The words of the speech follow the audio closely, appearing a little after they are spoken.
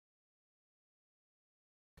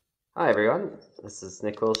Hi everyone, this is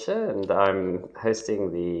Nick Wilshire and I'm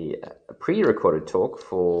hosting the pre-recorded talk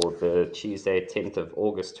for the Tuesday 10th of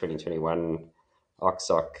August 2021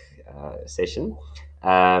 ArchSoc session.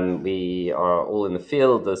 We are all in the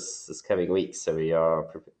field this coming week, so we are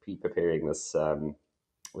preparing this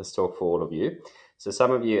talk for all of you. So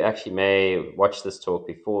some of you actually may watch this talk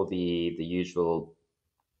before the usual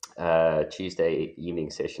Tuesday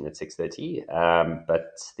evening session at 6:30.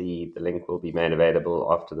 But the link will be made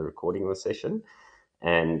available after the recording of the session.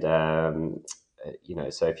 And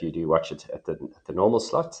so if you do watch it at the normal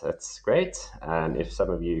slot, that's great. And if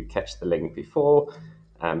some of you catch the link before,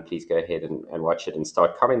 please go ahead and watch it and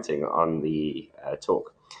start commenting on the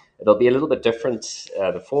talk. It'll be a little bit different,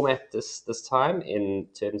 the format this time in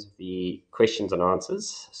terms of the questions and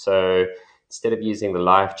answers. So instead of using the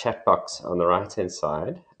live chat box on the right-hand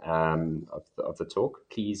side of the talk,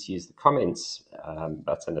 please use the comments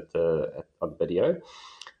button on the video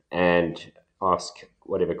and ask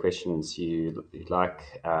whatever questions you like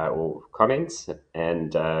or comments,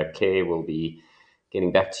 and Claire will be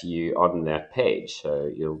getting back to you on that page,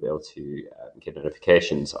 so you'll be able to get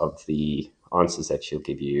notifications of the answers that she'll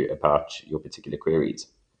give you about your particular queries.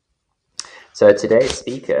 So today's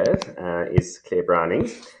speaker is Claire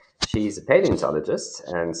Browning. She's a paleontologist,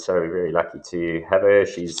 and so we're very lucky to have her.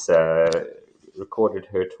 She's recorded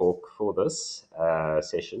her talk for this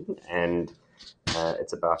session, and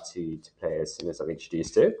it's about to play as soon as I've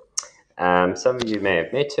introduced her. Some of you may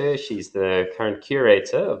have met her. She's the current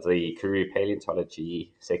curator of the Karoo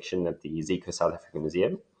Palaeontology section at the Iziko South African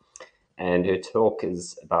Museum. And her talk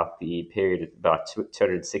is about the period about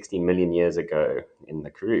 260 million years ago in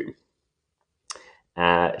the Karoo.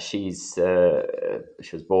 She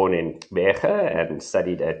was born in Gqeberha and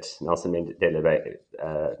studied at Nelson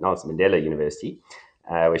Mandela University,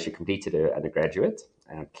 where she completed her undergraduate.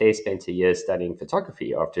 Claire spent a year studying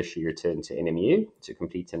photography after she returned to NMU to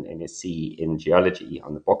complete an MSc in geology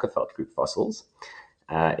on the Bokkeveld group fossils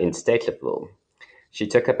in Steytlerville. She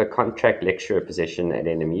took up a contract lecturer position at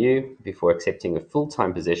NMU before accepting a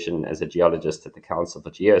full-time position as a geologist at the Council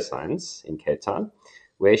for Geoscience in Cape Town,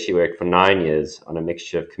 where she worked for 9 years on a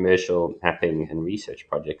mixture of commercial mapping and research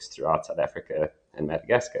projects throughout South Africa and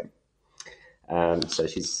Madagascar. So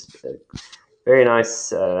she's very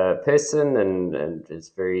nice person and is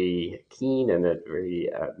very keen and a very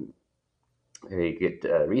good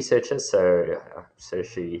researcher. So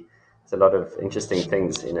she has a lot of interesting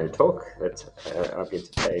things in her talk that I'm going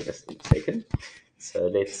to play just in a second. So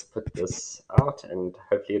let's put this out and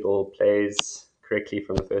hopefully it all plays correctly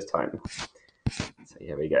from the first time. So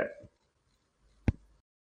here we go.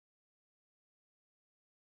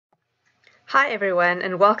 Hi everyone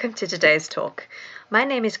and welcome to today's talk. My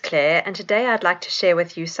name is Claire and today I'd like to share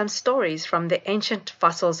with you some stories from the ancient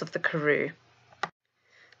fossils of the Karoo.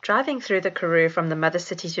 Driving through the Karoo from the mother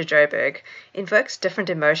city to Joburg invokes different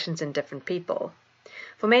emotions in different people.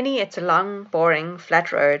 For many it's a long, boring,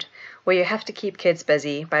 flat road where you have to keep kids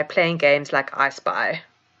busy by playing games like I Spy.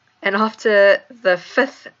 And after the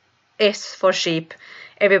fifth S for sheep,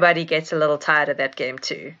 everybody gets a little tired of that game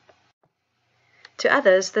too. To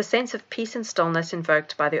others, the sense of peace and stillness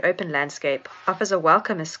invoked by the open landscape offers a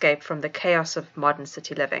welcome escape from the chaos of modern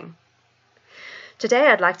city living. Today,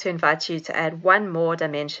 I'd like to invite you to add one more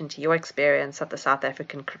dimension to your experience of the South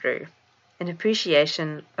African Karoo, an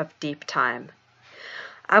appreciation of deep time.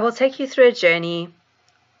 I will take you through a journey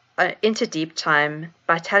into deep time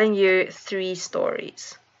by telling you 3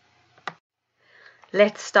 stories.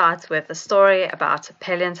 Let's start with a story about a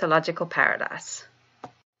paleontological paradise.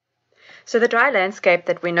 So the dry landscape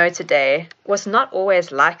that we know today was not always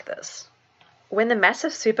like this. When the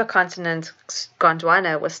massive supercontinent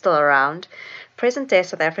Gondwana was still around, present-day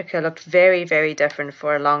South Africa looked very, very different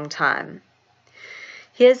for a long time.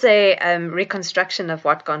 Here's a reconstruction of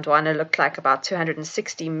what Gondwana looked like about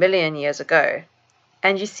 260 million years ago.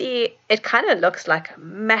 And you see, it kind of looks like a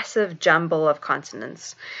massive jumble of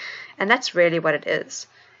continents. And that's really what it is.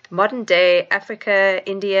 Modern-day Africa,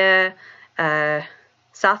 India,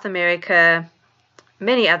 South America,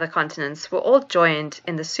 many other continents were all joined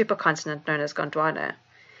in the supercontinent known as Gondwana.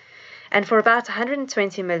 And for about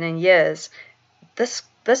 120 million years, this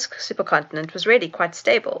supercontinent was really quite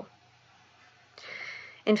stable.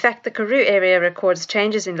 In fact, the Karoo area records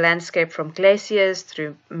changes in landscape from glaciers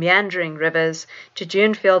through meandering rivers to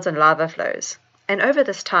dune fields and lava flows. And over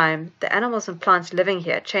this time, the animals and plants living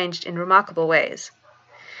here changed in remarkable ways.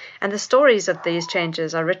 And the stories of these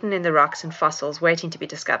changes are written in the rocks and fossils waiting to be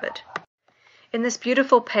discovered. In this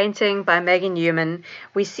beautiful painting by Megan Newman,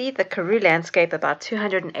 we see the Karoo landscape about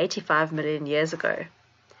 285 million years ago.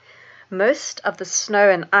 Most of the snow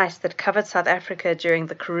and ice that covered South Africa during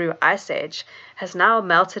the Karoo Ice Age has now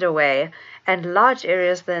melted away, and large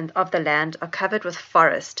areas of the land are covered with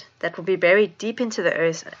forest that will be buried deep into the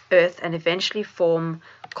earth and eventually form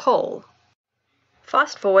coal.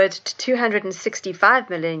 Fast forward to 265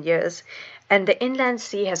 million years, and the inland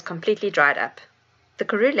sea has completely dried up. The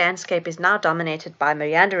Karoo landscape is now dominated by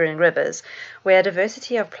meandering rivers, where a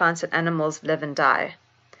diversity of plants and animals live and die.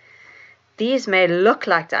 These may look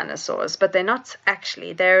like dinosaurs, but they're not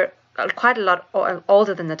actually. They're quite a lot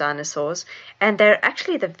older than the dinosaurs, and they're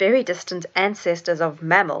actually the very distant ancestors of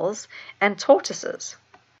mammals and tortoises.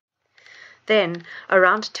 Then,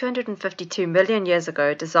 around 252 million years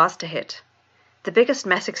ago, disaster hit, the biggest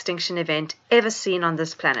mass extinction event ever seen on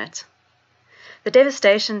this planet. The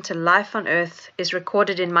devastation to life on Earth is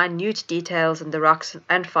recorded in minute details in the rocks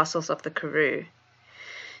and fossils of the Karoo.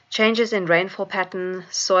 Changes in rainfall pattern,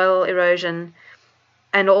 soil erosion,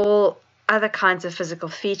 and all other kinds of physical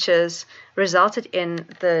features resulted in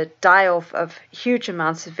the die-off of huge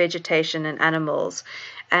amounts of vegetation and animals,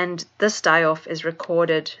 and this die-off is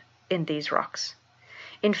recorded in these rocks.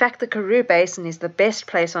 In fact, the Karoo Basin is the best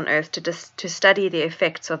place on Earth to study the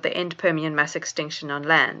effects of the end Permian mass extinction on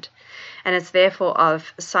land, and it's therefore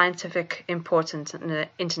of scientific importance on an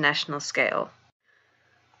international scale.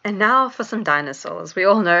 And now for some dinosaurs. We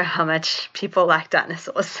all know how much people like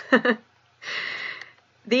dinosaurs.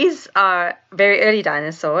 These are very early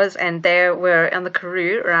dinosaurs, and they were on the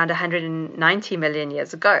Karoo around 190 million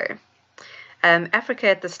years ago. Africa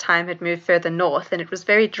at this time had moved further north, and it was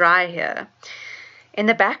very dry here. In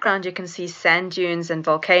the background, you can see sand dunes and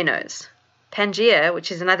volcanoes. Pangaea,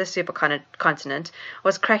 which is another supercontinent,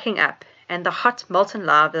 was cracking up, and the hot molten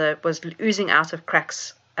lava was oozing out of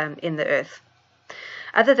cracks in the earth.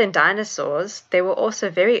 Other than dinosaurs, there were also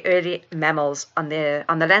very early mammals on the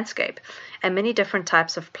landscape, and many different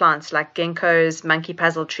types of plants like ginkgos, monkey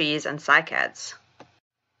puzzle trees, and cycads.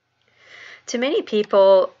 To many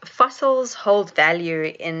people, fossils hold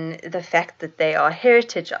value in the fact that they are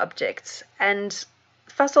heritage objects, and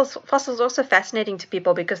fossils are also fascinating to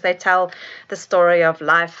people because they tell the story of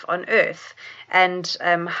life on Earth and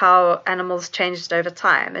how animals changed over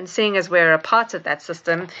time. And seeing as we're a part of that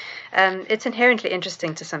system, it's inherently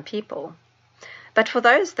interesting to some people. But for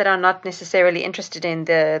those that are not necessarily interested in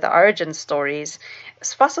the origin stories,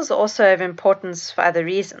 fossils are also of importance for other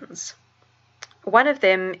reasons. One of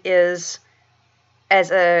them is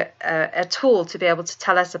as a tool to be able to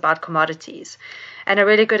tell us about commodities. And a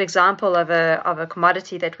really good example of a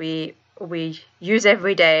commodity that we use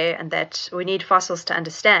every day and that we need fossils to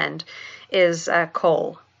understand is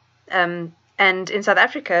coal. And in South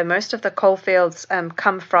Africa, most of the coal fields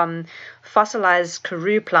come from fossilized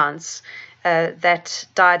Karoo plants that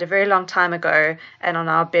died a very long time ago and are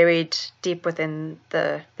now buried deep within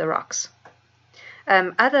the rocks.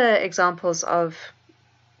 Other examples of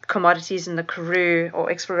commodities in the Karoo, or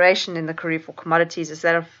exploration in the Karoo for commodities, is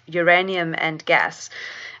that of uranium and gas.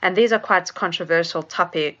 And these are quite controversial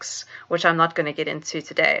topics, which I'm not going to get into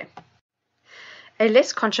today. A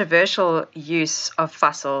less controversial use of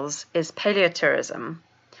fossils is paleotourism.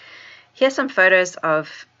 Here's some photos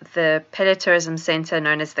of the paleotourism center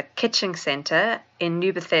known as the Kitching Center in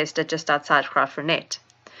New Bethesda, just outside Graaff-Reinet.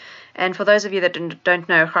 And for those of you that don't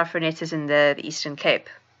know, Graaff-Reinet is in the Eastern Cape.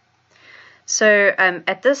 So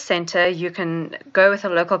at this center, you can go with a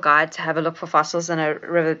local guide to have a look for fossils in a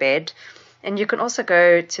riverbed. And you can also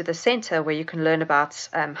go to the center where you can learn about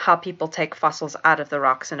how people take fossils out of the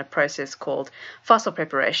rocks in a process called fossil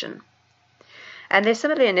preparation. And there's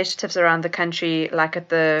similar initiatives around the country, like at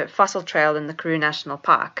the Fossil Trail in the Karoo National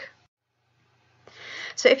Park.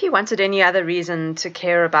 So if you wanted any other reason to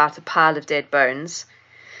care about a pile of dead bones,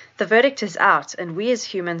 the verdict is out, and we as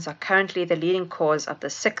humans are currently the leading cause of the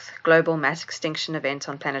 6th global mass extinction event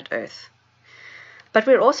on planet Earth. But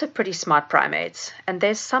we're also pretty smart primates, and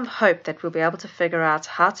there's some hope that we'll be able to figure out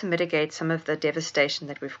how to mitigate some of the devastation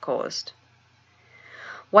that we've caused.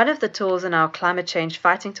 One of the tools in our climate change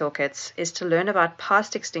fighting toolkits is to learn about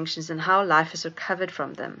past extinctions and how life has recovered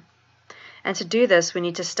from them. And to do this, we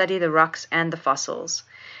need to study the rocks and the fossils,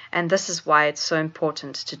 and this is why it's so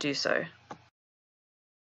important to do so.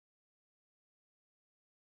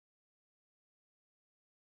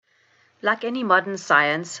 Like any modern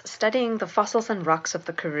science, studying the fossils and rocks of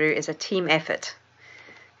the Karoo is a team effort.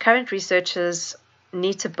 Current researchers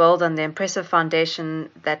need to build on the impressive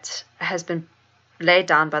foundation that has been laid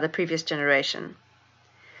down by the previous generation.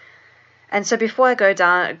 And so before I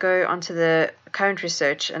go onto the current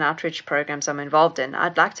research and outreach programs I'm involved in,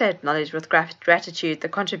 I'd like to acknowledge with gratitude the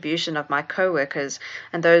contribution of my co-workers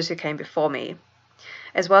and those who came before me.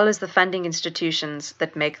 as well as the funding institutions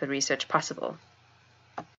that make the research possible.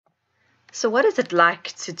 So what is it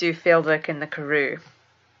like to do fieldwork in the Karoo?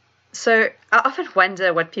 So I often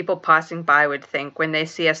wonder what people passing by would think when they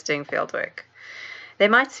see us doing fieldwork. They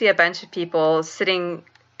might see a bunch of people sitting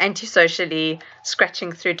antisocially,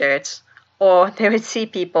 scratching through dirt, or they would see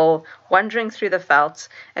people wandering through the veld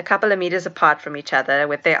a couple of meters apart from each other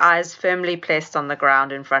with their eyes firmly placed on the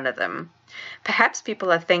ground in front of them. Perhaps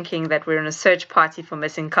people are thinking that we're in a search party for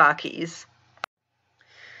missing car keys.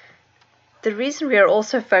 The reason we are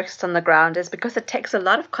also focused on the ground is because it takes a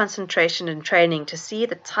lot of concentration and training to see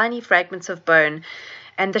the tiny fragments of bone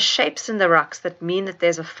and the shapes in the rocks that mean that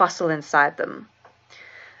there's a fossil inside them.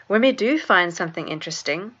 When we do find something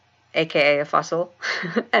interesting, aka a fossil,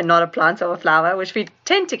 and not a plant or a flower, which we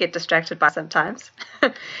tend to get distracted by sometimes,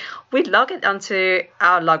 we log it onto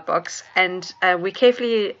our logbooks and we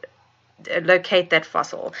carefully locate that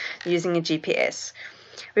fossil using a GPS.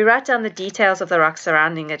 We write down the details of the rock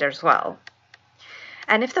surrounding it as well.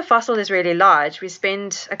 And if the fossil is really large, we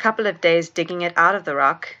spend a couple of days digging it out of the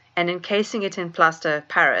rock and encasing it in plaster of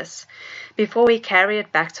Paris before we carry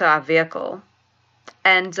it back to our vehicle.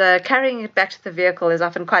 And carrying it back to the vehicle is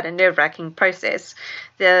often quite a nerve-wracking process.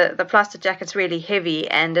 The plaster jacket's really heavy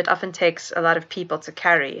and it often takes a lot of people to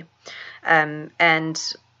carry. And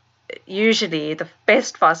usually the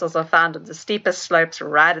best fossils are found on the steepest slopes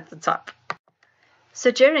right at the top. So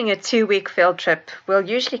during a 2-week field trip, we'll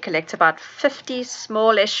usually collect about 50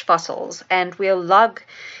 smallish fossils and we'll log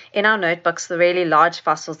in our notebooks the really large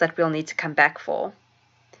fossils that we'll need to come back for.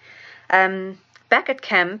 Back at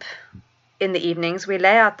camp, in the evenings, we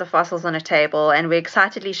lay out the fossils on a table and we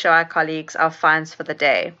excitedly show our colleagues our finds for the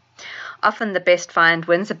day. Often the best find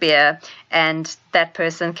wins a beer and that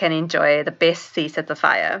person can enjoy the best seat at the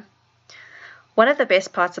fire. One of the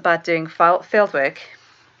best parts about doing fieldwork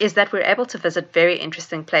is that we're able to visit very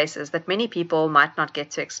interesting places that many people might not get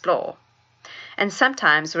to explore. And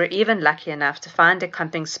sometimes we're even lucky enough to find a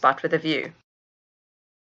camping spot with a view.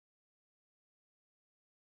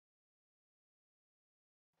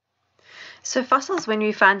 So fossils, when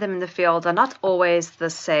we find them in the field, are not always the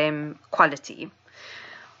same quality.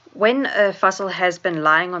 When a fossil has been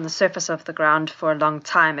lying on the surface of the ground for a long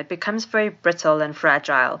time, it becomes very brittle and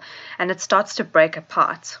fragile, and it starts to break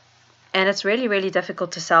apart. And it's really, really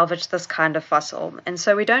difficult to salvage this kind of fossil, and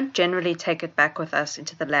so we don't generally take it back with us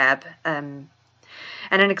into the lab. And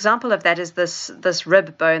an example of that is this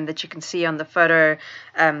rib bone that you can see on the photo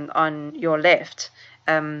on your left,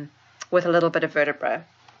 with a little bit of vertebra.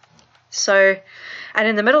 So, and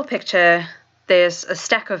in the middle picture, there's a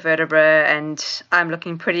stack of vertebrae, and I'm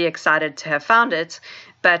looking pretty excited to have found it.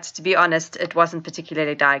 But to be honest, it wasn't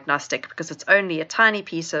particularly diagnostic because it's only a tiny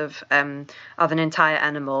piece of an entire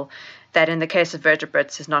animal that, in the case of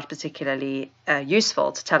vertebrates, is not particularly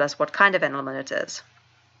useful to tell us what kind of animal it is.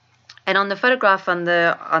 And on the photograph on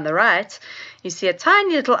the right, you see a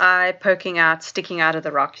tiny little eye poking out, sticking out of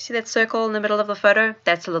the rock. You see that circle in the middle of the photo?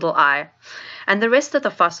 That's a little eye. And the rest of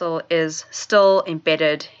the fossil is still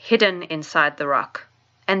embedded, hidden inside the rock.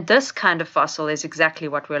 And this kind of fossil is exactly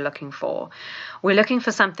what we're looking for. We're looking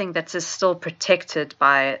for something that is still protected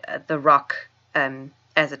by the rock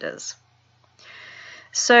as it is.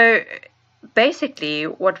 So basically,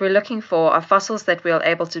 what we're looking for are fossils that we're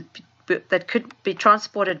able to that could be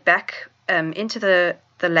transported back into the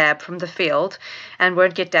lab from the field and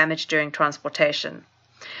won't get damaged during transportation.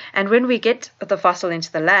 And when we get the fossil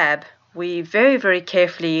into the lab, we very, very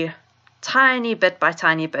carefully, tiny bit by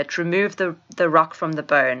tiny bit, remove the rock from the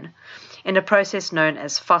bone in a process known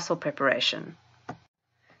as fossil preparation.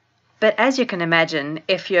 But as you can imagine,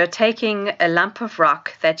 if you're taking a lump of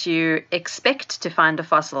rock that you expect to find a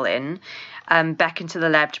fossil in back into the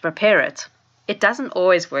lab to prepare it, it doesn't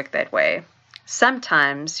always work that way.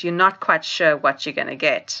 Sometimes you're not quite sure what you're going to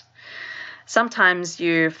get. Sometimes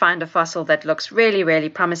you find a fossil that looks really, really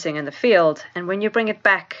promising in the field, and when you bring it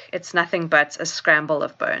back, it's nothing but a scramble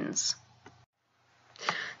of bones.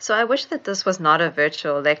 So I wish that this was not a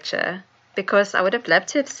virtual lecture, because I would have loved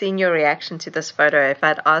to have seen your reaction to this photo if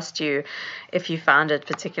I'd asked you if you found it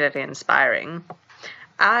particularly inspiring.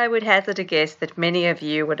 I would hazard a guess that many of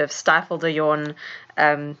you would have stifled a yawn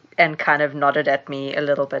and kind of nodded at me a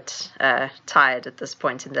little bit tired at this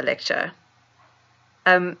point in the lecture.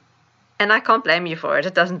 And I can't blame you for it.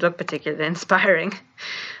 It doesn't look particularly inspiring.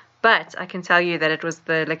 But I can tell you that it was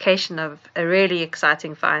the location of a really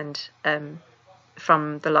exciting find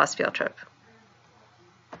from the last field trip.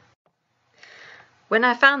 When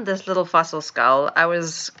I found this little fossil skull, I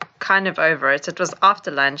was kind of over it. It was after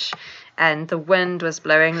lunch and the wind was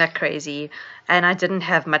blowing like crazy and I didn't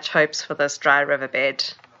have much hopes for this dry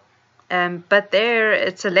riverbed. But there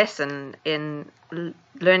it's a lesson in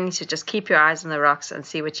learning to just keep your eyes on the rocks and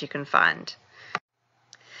see what you can find.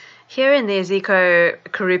 Here in the Iziko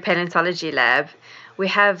Karoo Palaeontology Lab, we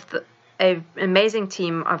have an amazing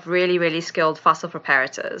team of really, really skilled fossil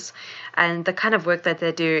preparators, and the kind of work that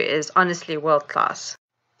they do is honestly world-class.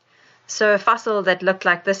 So a fossil that looked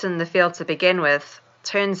like this in the field to begin with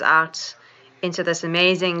turns out into this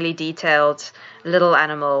amazingly detailed little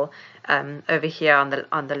animal over here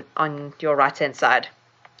on your right-hand side.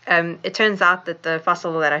 It turns out that the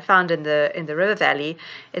fossil that I found in the river valley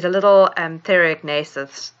is a little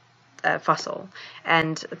Therognathus fossil,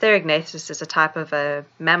 and Therognathus is a type of a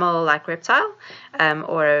mammal-like reptile,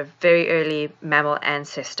 or a very early mammal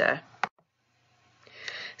ancestor.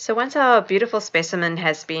 So once our beautiful specimen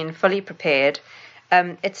has been fully prepared,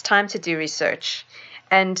 it's time to do research.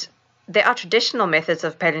 And there are traditional methods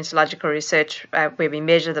of paleontological research where we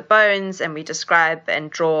measure the bones and we describe and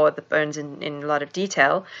draw the bones in a lot of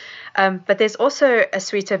detail. But there's also a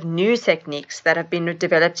suite of new techniques that have been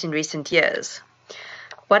developed in recent years.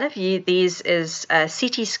 One of these is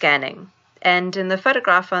CT scanning. And in the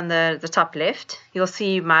photograph on the top left, you'll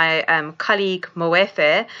see my colleague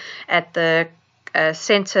Moefe at the the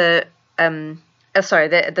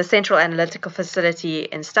Central Analytical Facility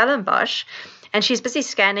in Stellenbosch, and she's busy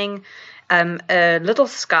scanning a little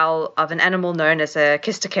skull of an animal known as a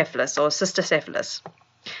Kistocephalus or Cystocephalus.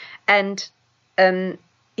 And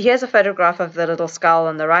here's a photograph of the little skull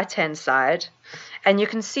on the right-hand side, and you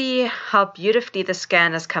can see how beautifully the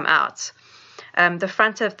scan has come out. The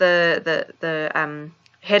front of the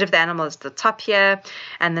head of the animal is the top here,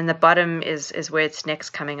 and then the bottom is where its neck's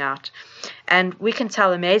coming out. And we can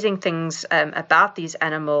tell amazing things about these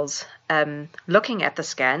animals looking at the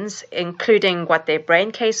scans, including what their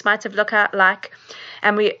brain case might have looked like.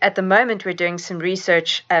 And at the moment, we're doing some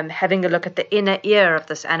research having a look at the inner ear of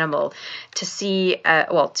this animal to see,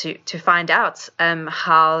 to find out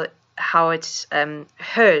how it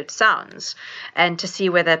heard sounds, and to see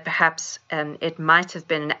whether perhaps it might have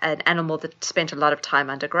been an animal that spent a lot of time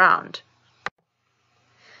underground.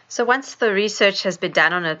 So once the research has been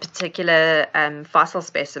done on a particular fossil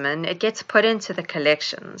specimen, it gets put into the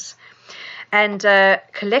collections. And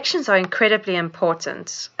collections are incredibly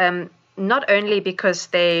important, not only because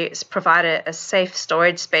they provide a safe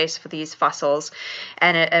storage space for these fossils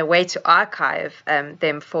and a way to archive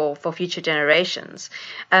them for future generations,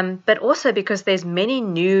 but also because there's many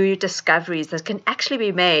new discoveries that can actually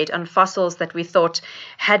be made on fossils that we thought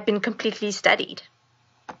had been completely studied.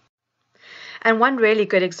 And one really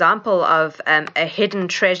good example of a hidden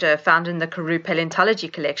treasure found in the Karoo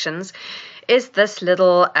Palaeontology collections is this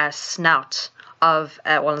little snout of,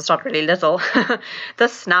 it's not really little, the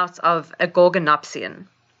snout of a Gorgonopsian.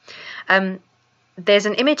 There's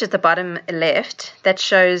an image at the bottom left that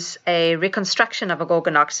shows a reconstruction of a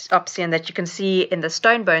Gorgonopsian that you can see in the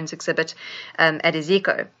Stone Bones exhibit at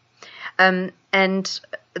Iziko. And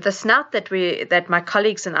the snout that my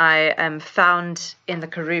colleagues and I found in the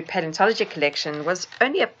Karoo Palaeontology collection was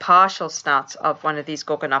only a partial snout of one of these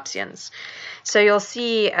Gorgonopsians. So you'll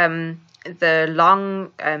see the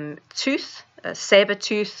long tooth, saber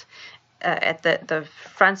tooth, at the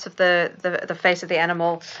fronts of the face of the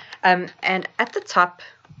animal, and at the top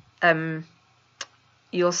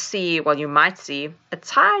you might see a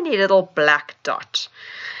tiny little black dot.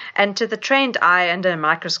 And to the trained eye under a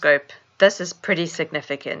microscope, this is pretty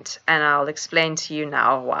significant, and I'll explain to you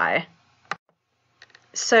now why.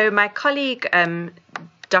 So my colleague,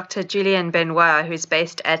 Dr. Julien Benoit, who's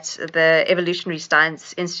based at the Evolutionary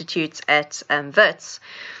Science Institute at Wits,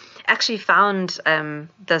 actually found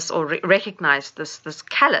this, or recognized this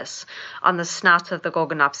callus on the snout of the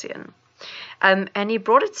Gorgonopsian. And he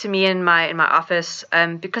brought it to me in my office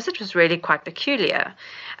because it was really quite peculiar.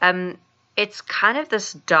 It's kind of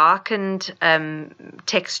this darkened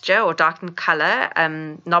texture, or darkened color,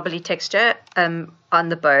 knobbly texture on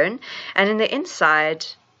the bone. And in the inside,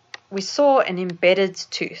 we saw an embedded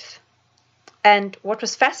tooth. And what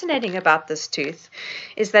was fascinating about this tooth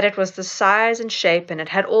is that it was the size and shape, and it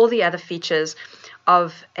had all the other features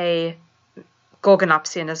of a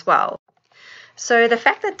Gorgonopsian as well. So the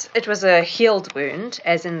fact that it was a healed wound,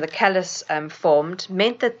 as in the callus formed,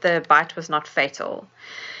 meant that the bite was not fatal.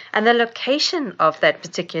 And the location of that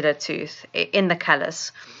particular tooth in the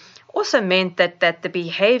callus also meant that the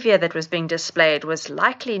behavior that was being displayed was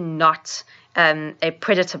likely not a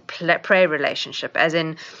predator-prey relationship, as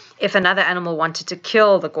in, if another animal wanted to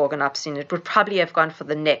kill the Gorgonopsian, it would probably have gone for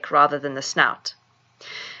the neck rather than the snout.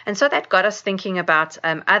 And so that got us thinking about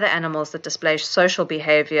other animals that display social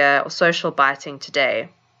behavior or social biting today.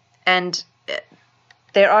 And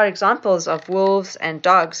there are examples of wolves and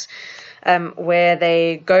dogs where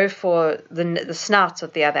they go for the snout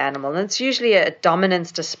of the other animal. And it's usually a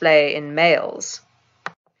dominance display in males.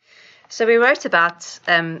 So we wrote about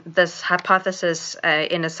this hypothesis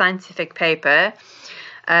in a scientific paper,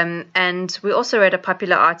 and we also wrote a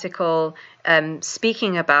popular article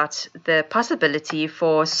speaking about the possibility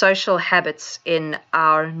for social habits in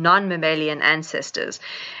our non-mammalian ancestors,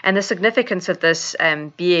 and the significance of this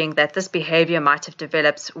being that this behavior might have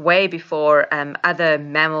developed way before other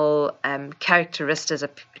mammal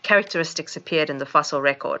characteristics appeared in the fossil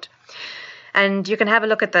record. And you can have a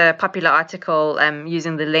look at the popular article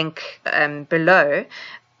using the link below.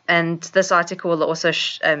 And this article will also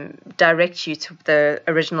direct you to the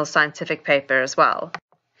original scientific paper as well.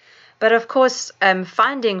 But of course,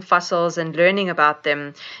 finding fossils and learning about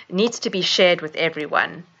them needs to be shared with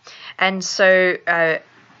everyone. And so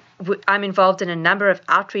I'm involved in a number of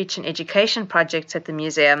outreach and education projects at the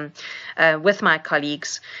museum with my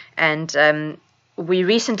colleagues. And we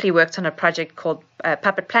recently worked on a project called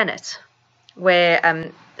Puppet Planet,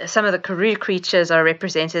 where some of the Karoo creatures are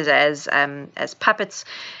represented as puppets,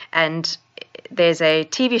 and there's a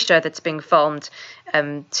TV show that's being filmed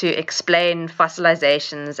to explain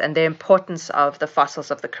fossilizations and the importance of the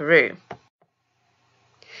fossils of the Karoo.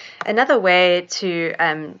 Another way to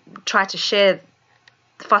try to share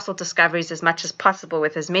fossil discoveries as much as possible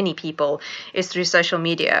with as many people is through social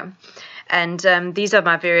media. And these are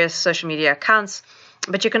my various social media accounts.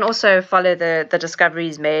 But you can also follow the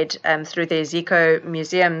discoveries made through the Iziko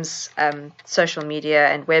Museum's social media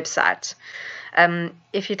and website.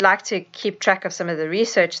 If you'd like to keep track of some of the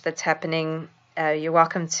research that's happening, you're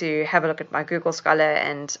welcome to have a look at my Google Scholar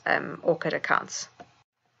and ORCID accounts.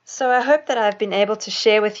 So I hope that I've been able to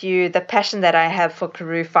share with you the passion that I have for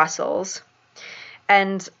Karoo fossils.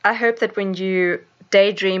 And I hope that when you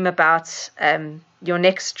daydream about your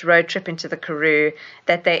next road trip into the Karoo,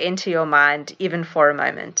 that they enter your mind even for a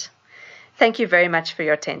moment. Thank you very much for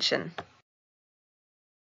your attention.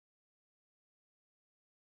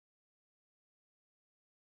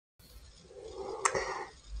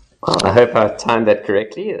 Well, I hope I timed that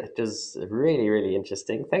correctly. It was really, really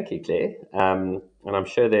interesting. Thank you, Claire. And I'm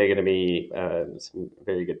sure there are going to be some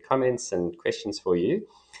very good comments and questions for you.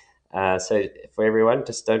 So for everyone,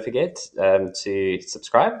 just don't forget to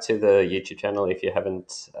subscribe to the YouTube channel if you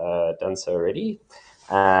haven't done so already,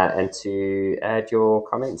 and to add your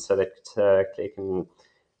comments so that Claire can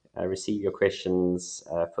receive your questions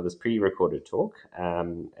for this pre-recorded talk.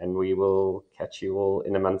 And we will catch you all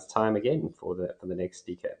in a month's time again for the next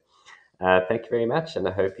speaker. Thank you very much, and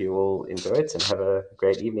I hope you all enjoy it and have a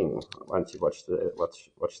great evening once you watch the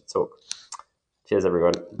talk. Cheers,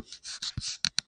 everyone.